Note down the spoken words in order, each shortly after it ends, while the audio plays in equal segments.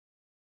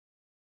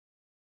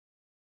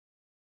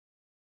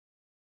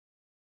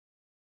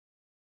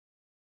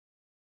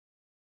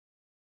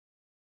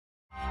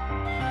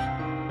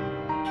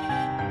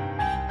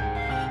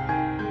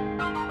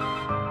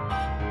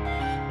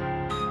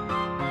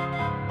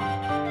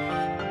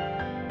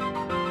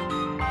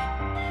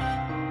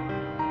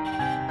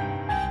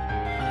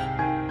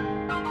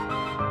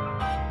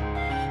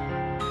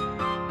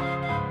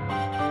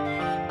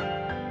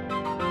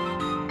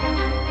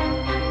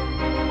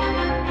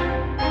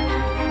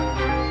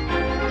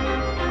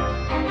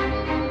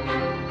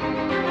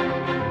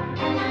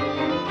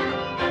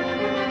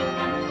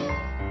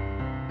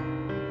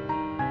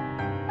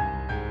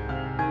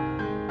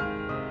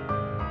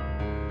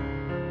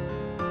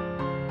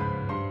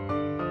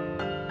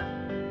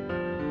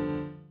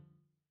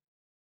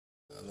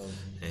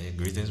Hey,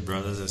 greetings,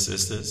 brothers and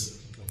sisters.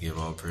 Give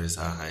all praise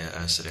to Ahaya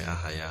Ashre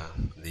Ahaya,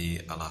 the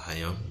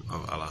Alahayim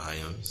of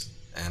Alahayims,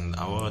 and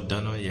our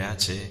Adonai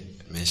Yache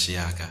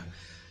Meshiaka,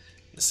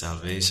 the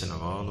salvation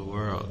of all the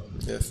world.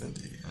 Yes,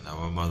 indeed. And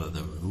our mother,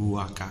 the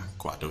Ruwacha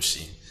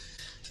Kwadoshi.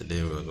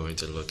 Today we're going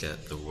to look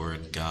at the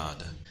word God.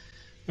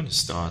 We're going to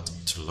start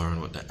to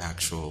learn what the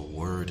actual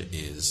word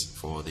is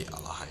for the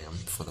Alahayim,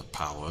 for the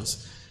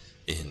powers,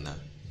 in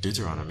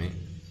Deuteronomy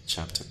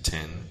chapter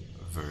 10,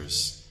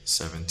 verse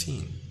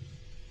 17.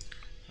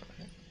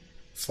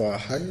 For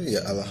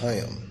Ahaya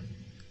Alahayim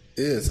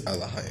is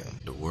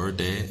Alahayim. The word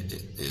there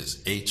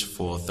is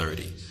H430.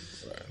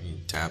 Right. You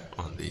tap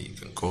on the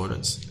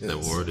concordance. Yes. The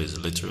word is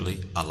literally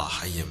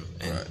Alahayim.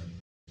 And right.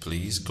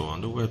 Please go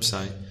on the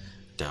website,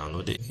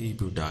 download the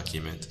Hebrew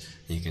document,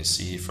 and you can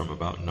see from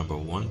about number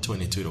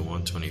 122 to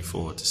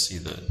 124 to see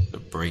the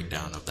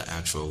breakdown of the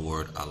actual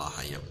word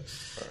Alahayim.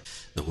 Right.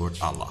 The word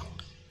Allah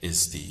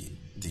is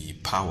the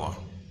power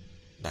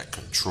that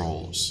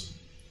controls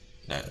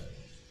that,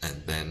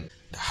 and then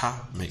the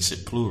ha makes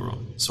it plural.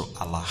 So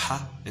Allah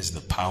is the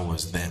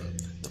powers them.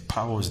 The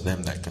powers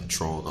them that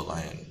control the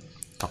land.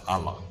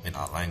 Allah in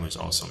our language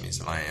also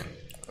means land.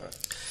 Right.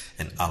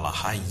 And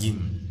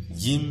Alahayim,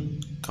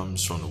 yim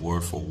comes from the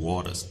word for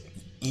waters.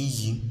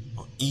 Iyim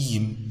or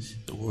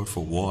iyim, the word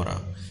for water,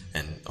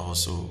 and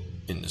also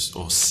in the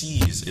or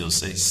seas. It'll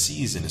say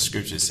seas in the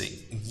scriptures. Say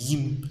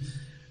yim,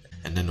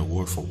 and then the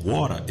word for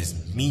water is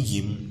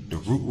miyim. The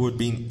root word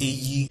being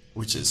iyi,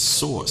 which is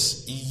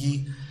source.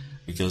 Iyi.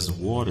 Because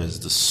the water is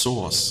the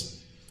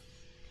source.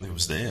 It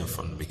was there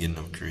from the beginning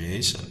of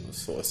creation.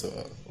 Source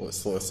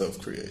of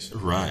creation.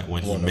 Right.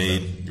 When he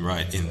made,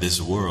 right, in this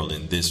world,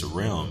 in this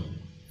realm,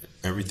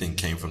 everything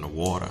came from the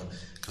water.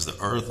 Because the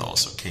earth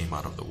also came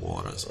out of the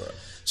waters. Right.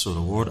 So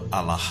the word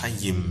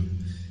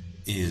Alahayim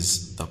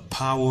is the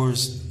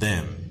powers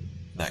them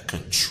that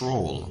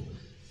control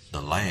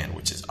the land,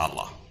 which is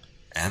Allah,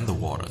 and the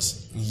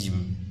waters.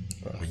 Yim.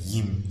 Right.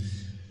 Yim.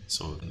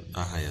 So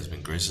Ahaya has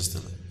been gracious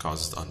to cause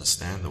us to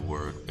understand the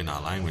word in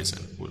our language,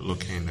 and we're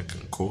looking in the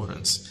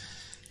concordance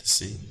to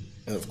see.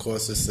 And of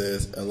course it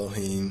says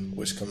Elohim,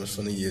 which comes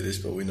from the Yiddish,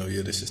 but we know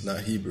Yiddish is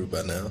not Hebrew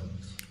by now.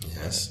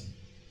 Yes.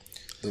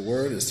 The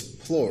word is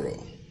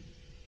plural.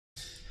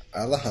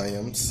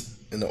 Alahayims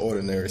in the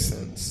ordinary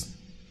sense,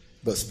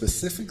 but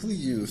specifically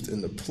used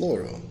in the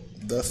plural,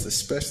 thus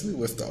especially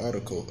with the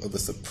article of the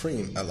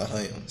supreme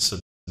Alahayim. So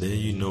there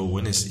you know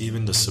when it's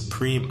even the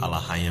supreme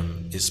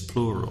Alahayim is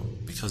plural,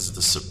 because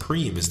the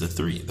supreme is the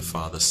three, the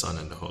Father, Son,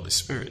 and the Holy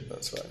Spirit.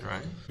 That's right.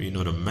 Right? You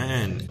know, the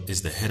man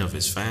is the head of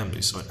his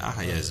family. So when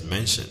Ahaya is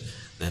mentioned,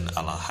 then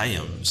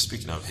Alahayim,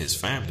 speaking of his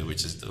family,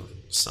 which is the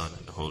Son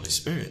and the Holy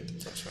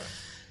Spirit. That's right.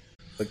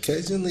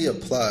 Occasionally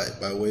applied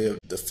by way of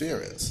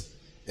deference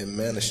in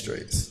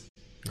magistrates.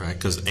 Right?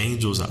 Because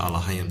angels are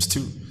Alahayims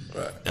too.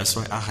 Right. That's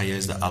why Ahaya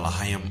is the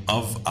Alahayim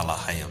of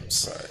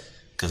Alahayims. Right.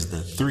 Because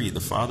the three, the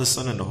Father,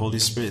 Son, and the Holy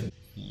Spirit,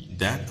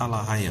 that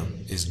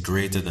Alahayim is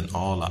greater than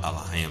all the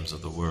Alahayims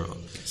of the world.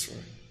 That's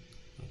right.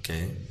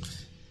 Okay?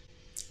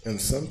 And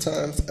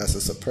sometimes as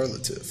a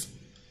superlative.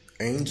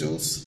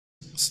 Angels.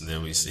 So there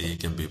we see it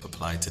can be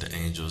applied to the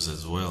angels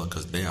as well,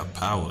 because they are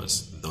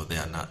powers, though they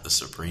are not the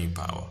supreme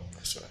power.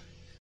 That's right.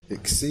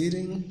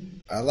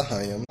 Exceeding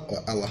Alahayim or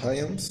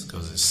Alahayims.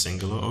 Because it's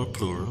singular or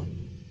plural.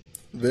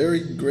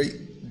 Very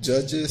great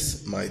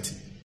judges, mighty.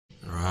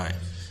 Right.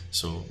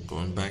 So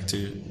going back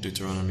to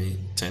Deuteronomy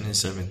 10 and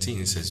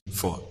 17, it says,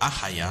 for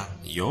Ahaya,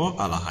 your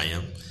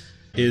Alahayim,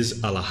 is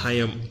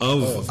Alahayim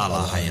of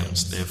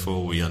Alahayims.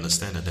 Therefore, we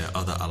understand that there are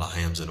other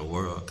Alahayims in the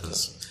world,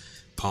 because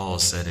Paul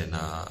said in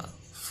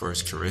 1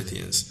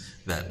 Corinthians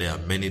that there are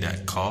many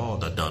that call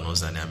the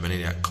Donos and there are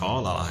many that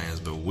call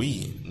Alahayims, but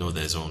we know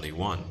there's only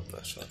one,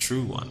 the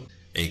true one,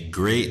 a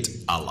great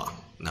Allah.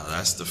 Now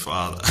that's the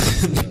Father.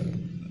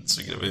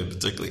 Speaking of it,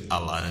 particularly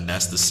Allah, and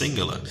that's the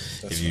singular.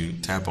 If you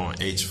tap on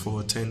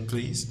H410,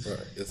 please.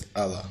 Right, it's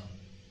Allah,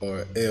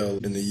 or El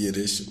in the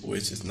Yiddish,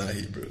 which is not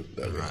Hebrew.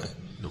 Right,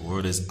 the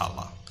word is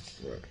Allah.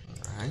 Right.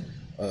 Right.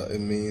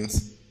 It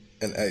means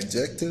an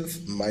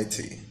adjective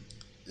mighty,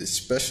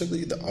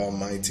 especially the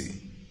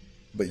Almighty,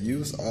 but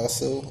used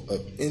also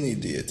of any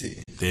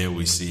deity. There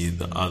we see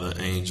the other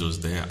angels,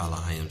 they're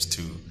Alahayims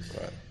too.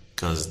 Right.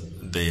 Because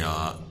they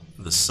are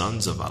the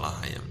sons of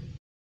Alahayim.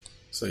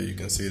 So you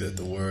can see that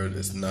the word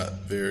is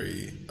not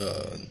very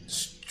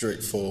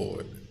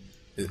straightforward.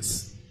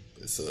 It's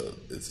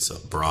It's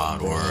a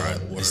broad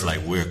word. It's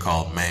like we're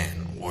called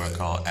man. We're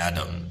called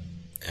Adam.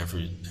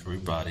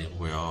 Everybody,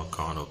 we're all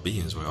carnal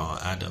beings. We're all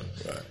Adam.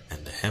 Right.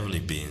 And the heavenly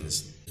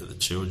beings, the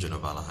children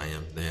of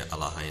Alahayim, they're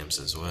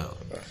Alahayims as well.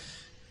 Right.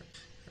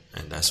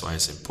 And that's why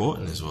it's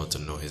important as well to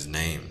know his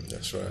name.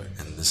 That's right.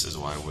 And this is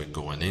why we're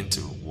going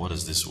into what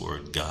does this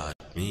word God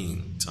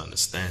mean, to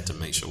understand, to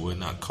make sure we're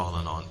not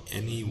calling on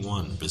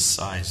anyone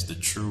besides the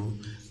true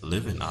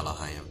living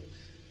Alahayim.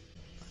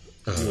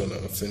 You want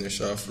to finish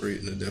off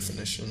reading the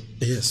definition?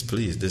 Yes,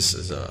 please. This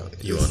is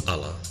you on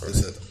Allah. It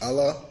says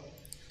Allah,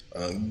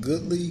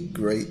 goodly,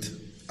 great,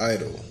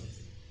 idol,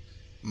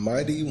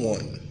 mighty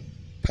one,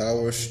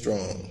 power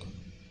strong.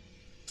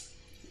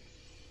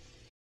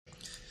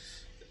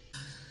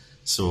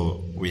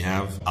 So we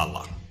have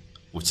Allah,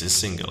 which is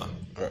singular,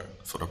 Right.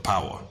 for the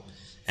power,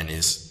 and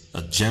it's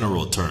a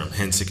general term.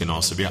 Hence, it can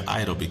also be an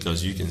idol,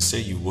 because you can say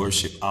you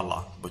worship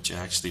Allah, but you're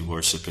actually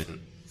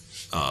worshiping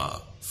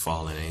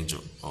fallen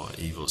angel or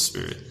evil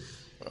spirit.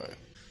 Right.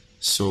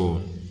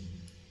 So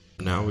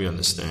now we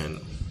understand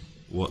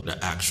what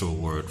the actual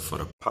word for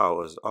the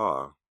powers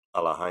are.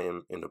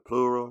 Alahayim in the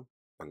plural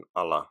and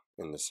Allah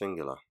in the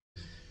singular.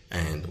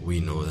 And we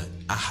know that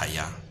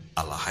Ahaya,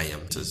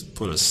 Alahayim, to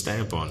put a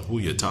stamp on who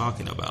you're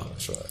talking about.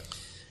 That's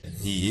right.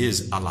 He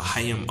is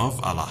Alahayim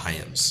of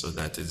Alahayim, so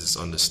that it is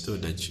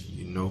understood that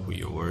you know who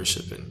you're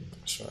worshiping.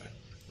 That's right.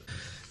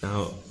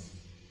 Now,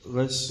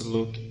 let's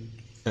look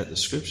at the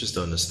scriptures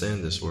to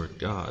understand this word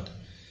God.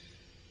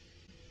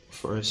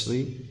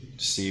 Firstly,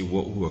 see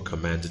what we were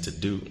commanded to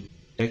do.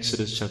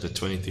 Exodus chapter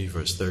 23,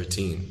 verse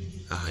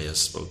 13. Ahaya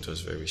spoke to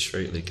us very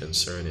straightly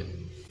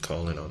concerning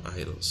calling on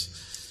idols.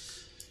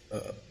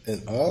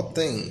 In all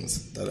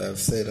things that I have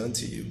said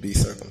unto you, be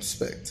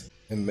circumspect,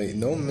 and make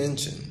no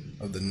mention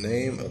of the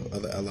name of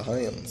other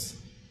Alahayims,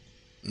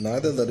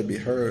 neither let it be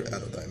heard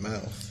out of thy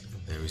mouth.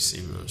 There we see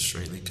we were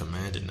straightly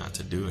commanded not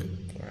to do it.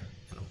 Right.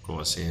 And of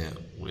course, here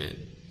we're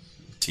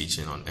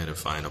teaching on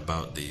edifying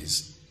about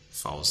these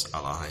false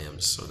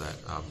Alahayims, so that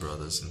our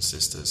brothers and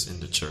sisters in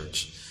the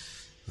church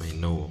may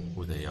know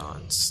who they are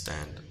and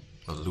stand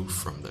aloof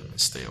from them and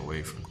stay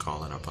away from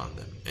calling upon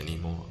them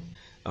anymore.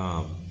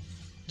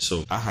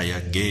 So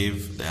Ahaya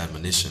gave the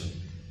admonition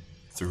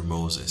through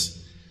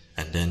Moses,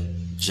 and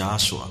then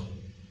Joshua,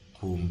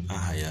 whom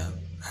Ahaya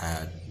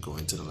had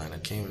going to the land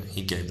of Canaan,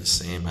 he gave the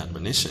same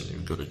admonition. You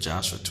go to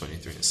Joshua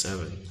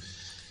 23:7.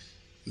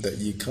 That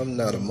ye come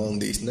not among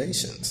these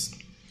nations,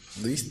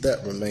 least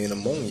that remain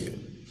among you,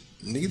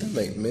 neither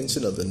make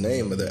mention of the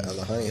name of their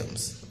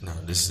Alahayims. Now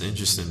this is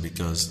interesting,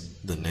 because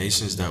the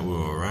nations that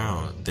were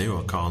around, they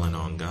were calling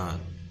on God.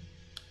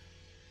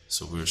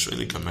 So we were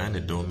surely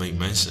commanded, don't make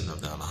mention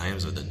of the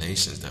Alahayims of the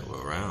nations that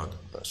were around.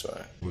 That's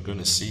right. We're going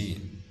to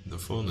see the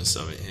fullness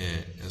of it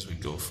here as we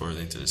go further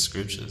into the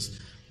scriptures.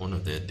 One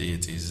of their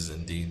deities is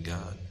indeed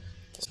God.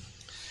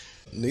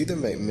 Neither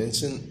make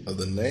mention of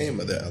the name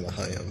of their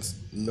Alahayims,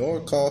 nor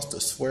cause to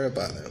swear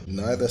by them,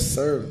 neither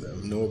serve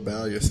them, nor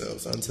bow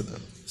yourselves unto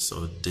them.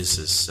 So this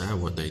is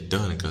sad what they've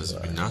done, because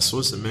we're not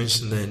supposed to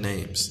mention their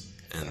names.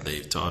 And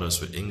they've taught us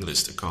with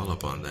English to call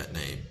upon that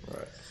name.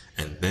 Right.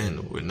 And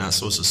then we're not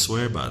supposed to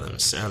swear by them.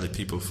 Sadly,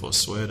 people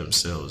forswear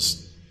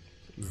themselves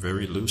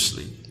very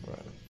loosely. Right.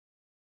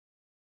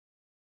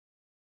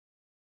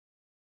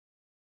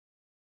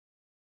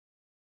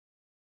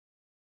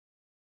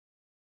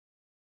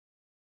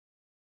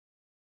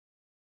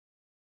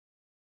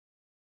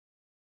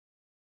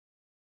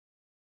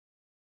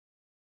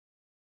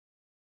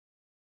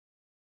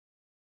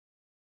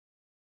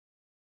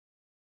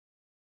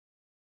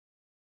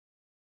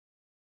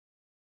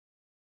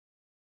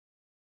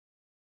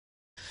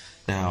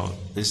 Now,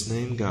 this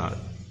name God,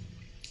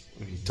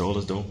 he told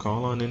us don't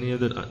call on any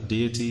of the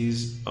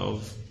deities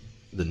of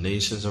the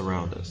nations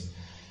around us.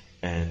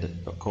 And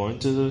according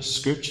to the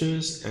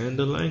scriptures and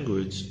the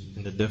language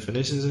and the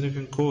definitions in the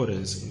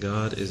concordance,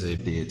 God is a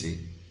deity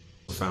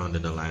found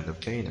in the land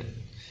of Canaan.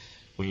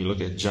 When you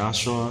look at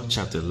Joshua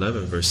chapter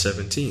 11, verse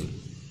 17.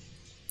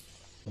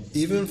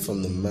 Even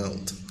from the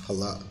mount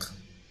Halak,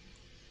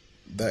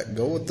 that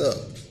goeth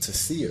up to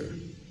Seir,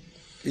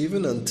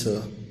 even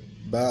unto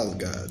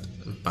Baal-gad,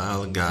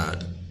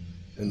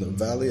 in the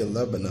valley of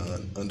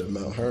Lebanon, under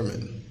Mount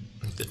Hermon.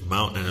 The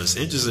mountain. It's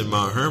interesting,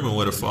 Mount Hermon,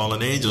 where the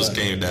fallen angels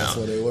came down. That's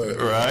where they were.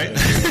 Right?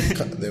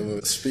 They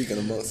were speaking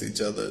amongst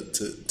each other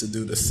to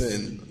do the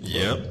sin.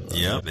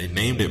 Yep. They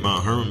named it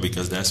Mount Hermon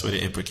because that's where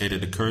they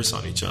imprecated the curse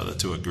on each other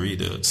to agree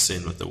to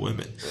sin with the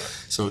women.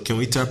 Right. So can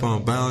we tap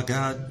on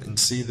Baal-gad and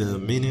see the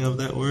meaning of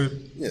that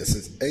word? Yes,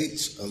 it's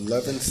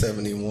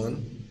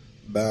H1171,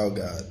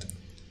 Baal-gad.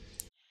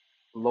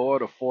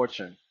 Lord of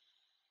Fortune.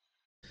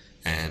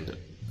 And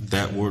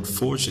that word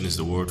fortune is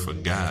the word for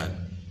God,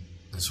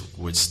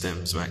 which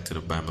stems back to the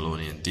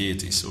Babylonian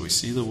deity. So we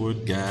see the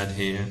word God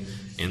here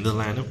in the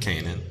land of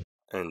Canaan.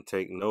 And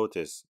take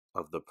notice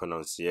of the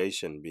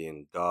pronunciation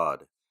being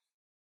God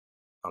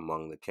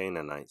among the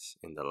Canaanites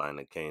in the land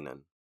of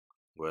Canaan,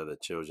 where the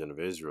children of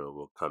Israel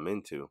will come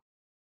into.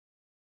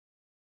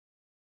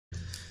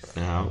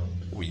 Now,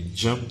 we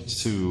jump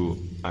to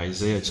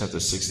Isaiah chapter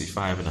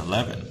 65 and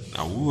 11.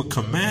 Now, we were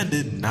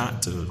commanded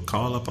not to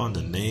call upon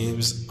the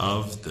names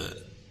of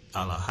the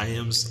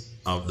Alahims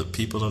of the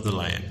people of the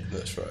land.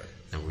 That's right.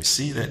 And we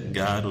see that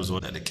God was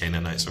one that the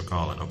Canaanites were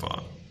calling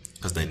upon,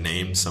 because they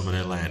named some of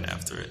their land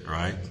after it,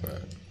 right?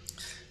 Right.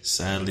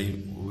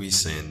 Sadly, we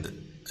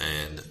sinned,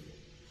 and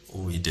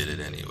we did it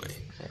anyway.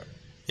 Right.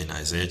 In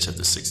Isaiah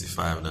chapter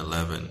 65 and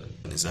 11,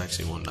 it's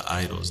actually one of the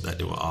idols that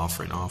they were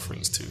offering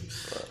offerings to.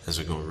 Right. As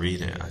we're going to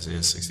read it,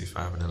 Isaiah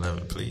 65 and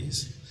 11,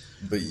 please.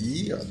 But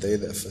ye are they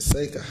that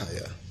forsake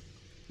Ahijah,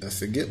 that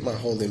forget my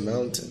holy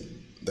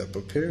mountain, that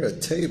prepare a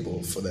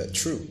table for that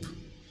troop,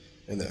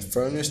 and that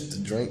furnish the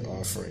drink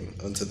offering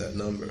unto that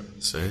number.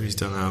 So he's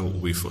telling how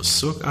we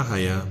forsook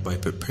Ahijah by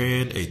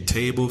preparing a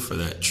table for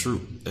that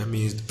troop. That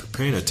means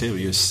preparing a table,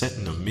 you're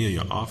setting a meal,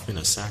 you're offering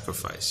a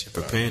sacrifice,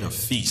 you're preparing a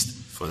feast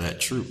for that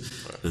troop.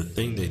 Right. The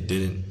thing they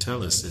didn't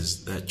tell us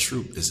is that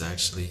troop is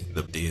actually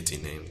the deity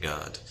named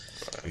God.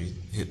 Right. Can you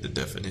hit the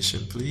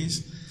definition,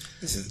 please?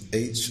 This is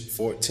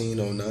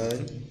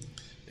H1409.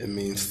 It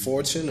means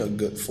fortune or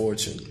good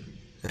fortune.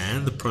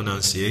 And the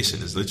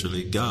pronunciation is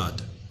literally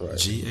God. Right.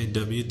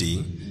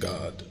 G-A-W-D.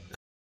 God.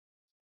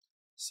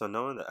 So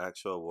knowing the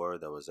actual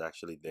word that was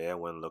actually there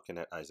when looking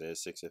at Isaiah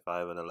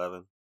 65 and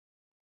 11,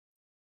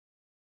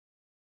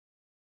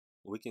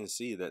 we can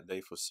see that they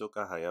forsook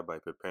Ahijah by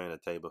preparing a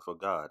table for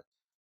God.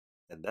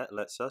 And that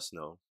lets us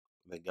know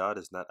that God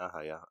is not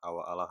Ahijah,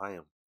 our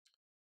Elohim,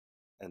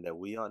 and that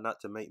we ought not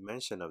to make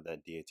mention of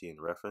that deity in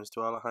reference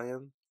to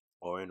Elohim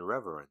or in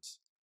reverence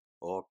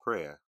or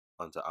prayer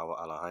unto our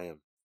Elohim,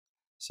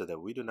 so that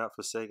we do not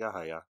forsake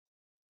Ahijah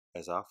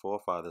as our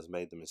forefathers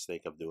made the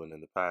mistake of doing in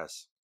the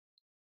past.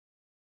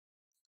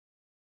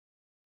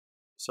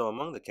 So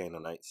among the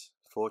Canaanites,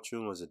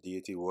 fortune was a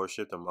deity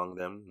worshipped among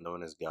them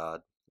known as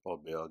God or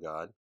Baal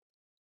God,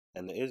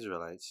 and the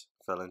Israelites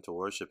fell into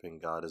worshiping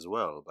God as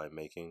well by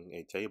making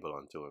a table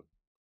unto him.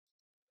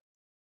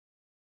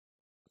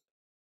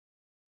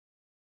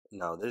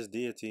 Now this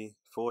deity,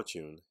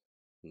 fortune,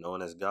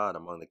 known as God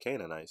among the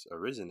Canaanites,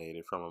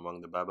 originated from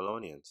among the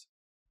Babylonians.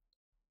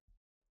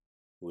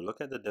 We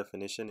look at the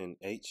definition in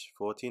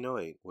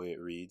H1408 where it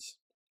reads,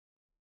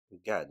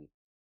 Gad,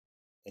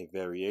 a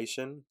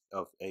variation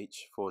of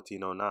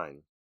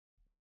H1409.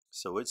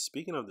 So it's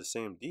speaking of the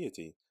same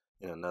deity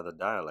in another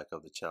dialect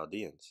of the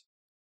Chaldeans.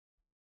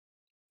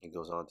 It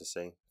goes on to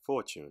say,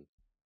 fortune,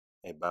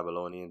 a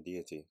Babylonian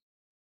deity.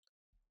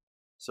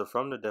 So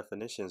from the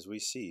definitions we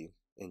see,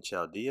 in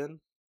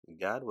Chaldean,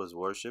 God was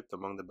worshipped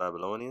among the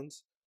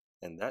Babylonians,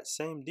 and that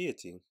same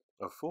deity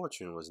of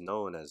fortune was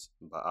known as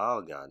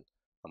Baal God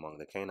among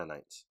the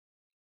Canaanites.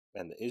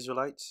 And the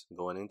Israelites,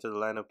 going into the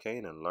land of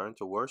Canaan, learned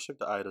to worship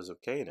the idols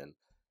of Canaan,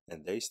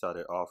 and they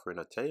started offering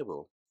a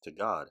table to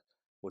God,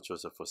 which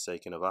was a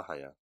forsaking of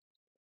Ahijah.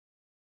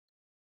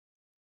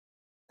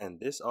 And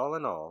this all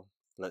in all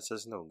lets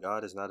us know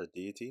God is not a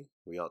deity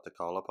we ought to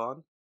call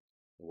upon,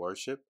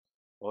 worship,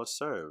 or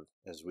serve,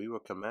 as we were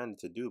commanded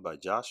to do by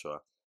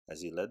Joshua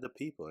as he led the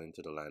people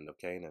into the land of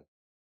Canaan.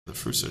 The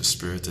fruits of the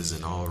Spirit is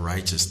in all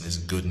righteousness,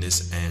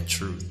 goodness, and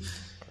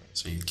truth.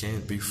 So you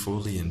can't be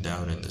fully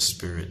endowed in the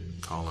Spirit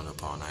calling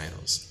upon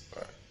idols.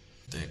 Right.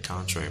 They're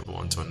contrary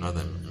one to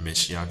another.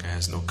 Yache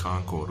has no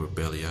concord with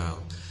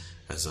Belial,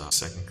 as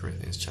 2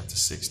 Corinthians chapter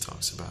 6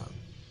 talks about.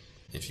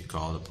 If you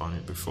called upon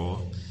it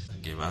before,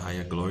 give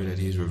Ahijah glory that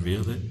he's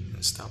revealed it,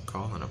 and stop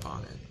calling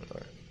upon it.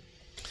 Right.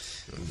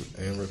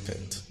 And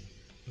repent.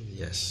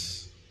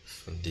 Yes,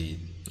 indeed.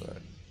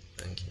 Right.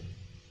 Thank you.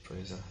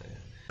 Praise Ahijah.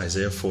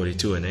 Isaiah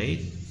 42 and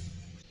 8.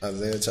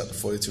 Isaiah chapter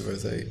 42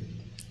 verse 8.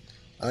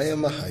 I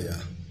am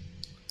Ahijah,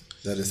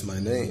 that is my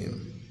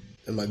name,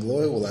 and my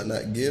glory will I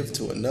not give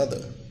to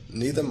another,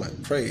 neither my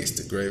praise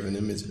to graven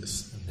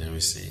images. And there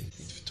we see,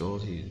 he's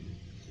told he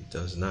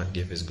does not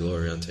give his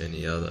glory unto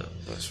any other.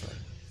 That's right.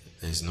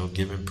 There's no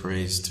giving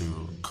praise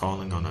to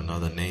calling on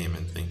another name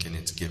and thinking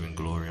it's giving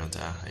glory unto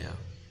Ahijah,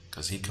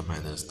 because he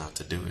commanded us not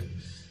to do it.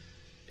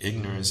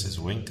 Ignorance is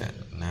winked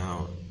at.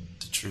 Now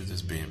the truth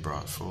is being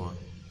brought forth.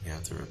 We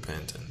have to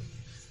repent and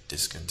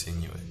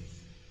discontinue it.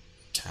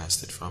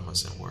 Cast it from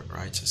us and work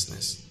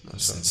righteousness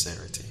of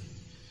sincerity.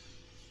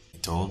 He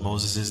told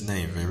Moses his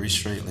name very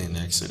straightly in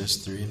Exodus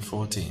 3 and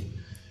 14.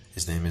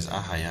 His name is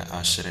Ahijah,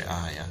 Ashere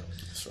Ahijah.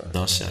 Right.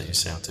 Thus shall you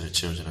say unto the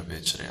children of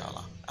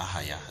Israel,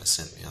 Ahijah has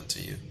sent me unto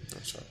you.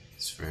 That's right.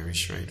 It's very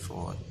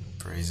straightforward.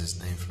 Praise his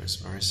name for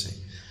his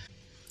mercy.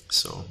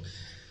 So,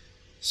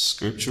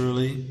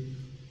 scripturally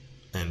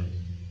and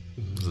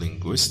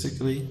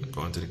linguistically,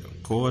 according to the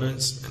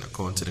concordance and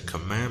according to the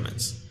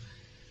commandments,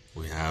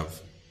 we have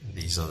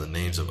these are the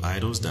names of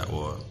idols that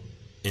were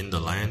in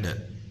the land that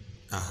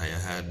Ahijah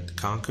had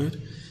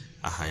conquered.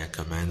 Ahijah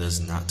commanded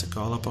us not to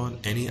call upon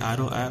any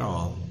idol at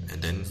all,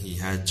 and then he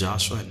had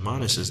Joshua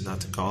admonish us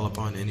not to call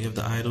upon any of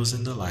the idols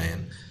in the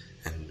land,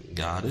 and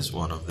God is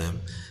one of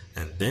them.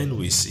 And then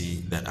we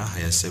see that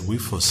Ahijah said we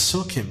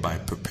forsook him by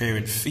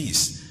preparing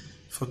feasts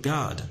for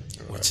God,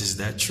 which is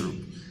that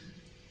true.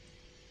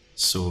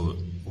 So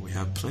we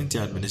have plenty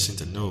of admonition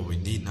to know we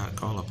need not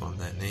call upon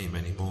that name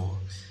anymore.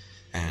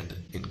 And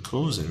in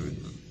closing,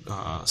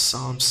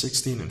 Psalm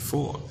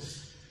 16:4.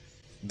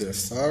 Their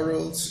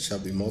sorrows shall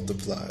be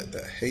multiplied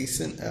that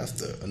hasten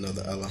after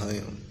another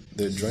Elohim.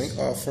 Their drink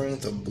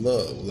offerings of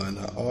blood will I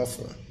not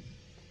offer,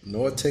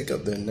 nor take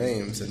up their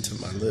names into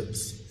my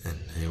lips. And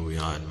here we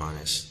are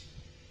admonished.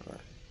 Right.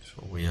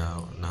 So we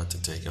are not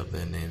to take up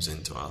their names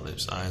into our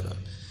lips either.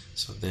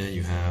 So there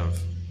you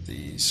have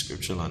the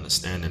scriptural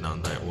understanding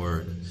on that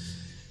word.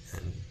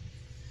 And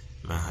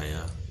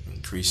Mahaya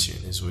increase you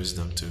in his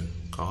wisdom to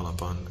call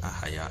upon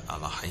Ahaya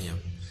Elohim.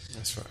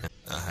 That's right.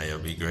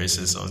 Ahaya be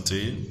gracious unto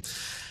you.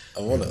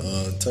 I want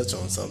to touch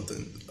on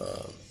something.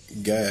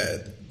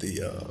 Gad, the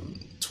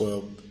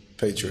 12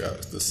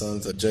 patriarchs, the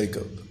sons of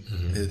Jacob,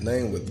 his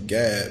name was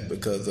Gad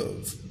because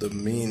of the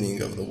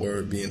meaning of the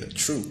word being a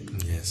troop.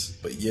 Yes.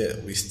 But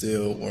yet we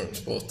still weren't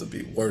supposed to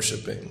be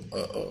worshiping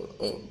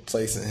or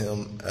placing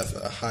him as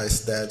a high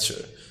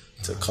stature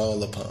to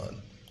call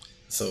upon.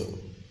 So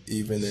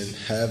even in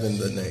having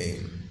the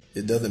name,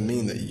 it doesn't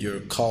mean that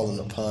you're calling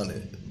upon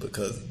it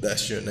because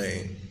that's your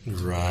name.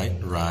 Right.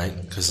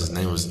 Because his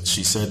name was,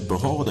 she said,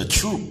 behold, a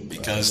troop,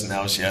 because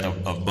now she had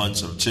a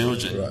bunch of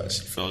children. Right.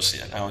 She felt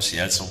she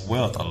had some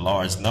wealth, a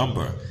large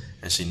number,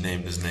 and she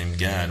named his name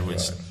Gad,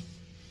 which,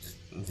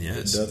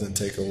 yes. It doesn't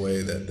take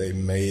away that they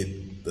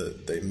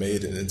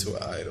made it into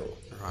an idol.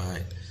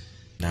 Right.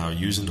 Now,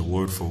 using the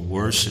word for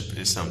worship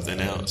is something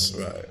else.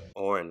 Right.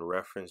 Or in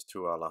reference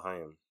to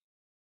Elohim.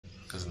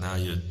 Because now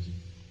you're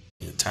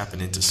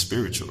tapping into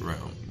spiritual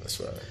realm.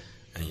 That's right.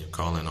 And you're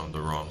calling on the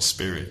wrong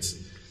spirits.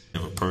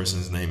 If a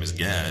person's name is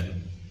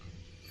Gad,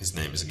 his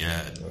name is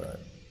Gad. Right.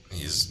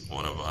 He's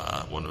one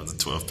of the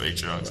 12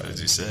 patriarchs, right, as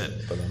you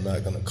said. But I'm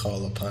not going to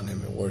call upon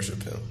him and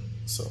worship him.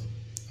 So.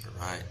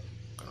 Right.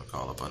 I'm going to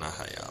call upon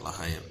Ahaya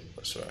Elohim.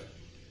 That's right.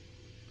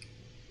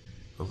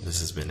 Hope this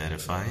has been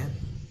edifying.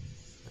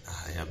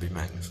 Ahaya be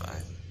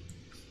magnified.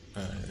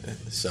 All right.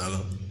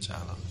 Shalom.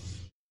 Shalom.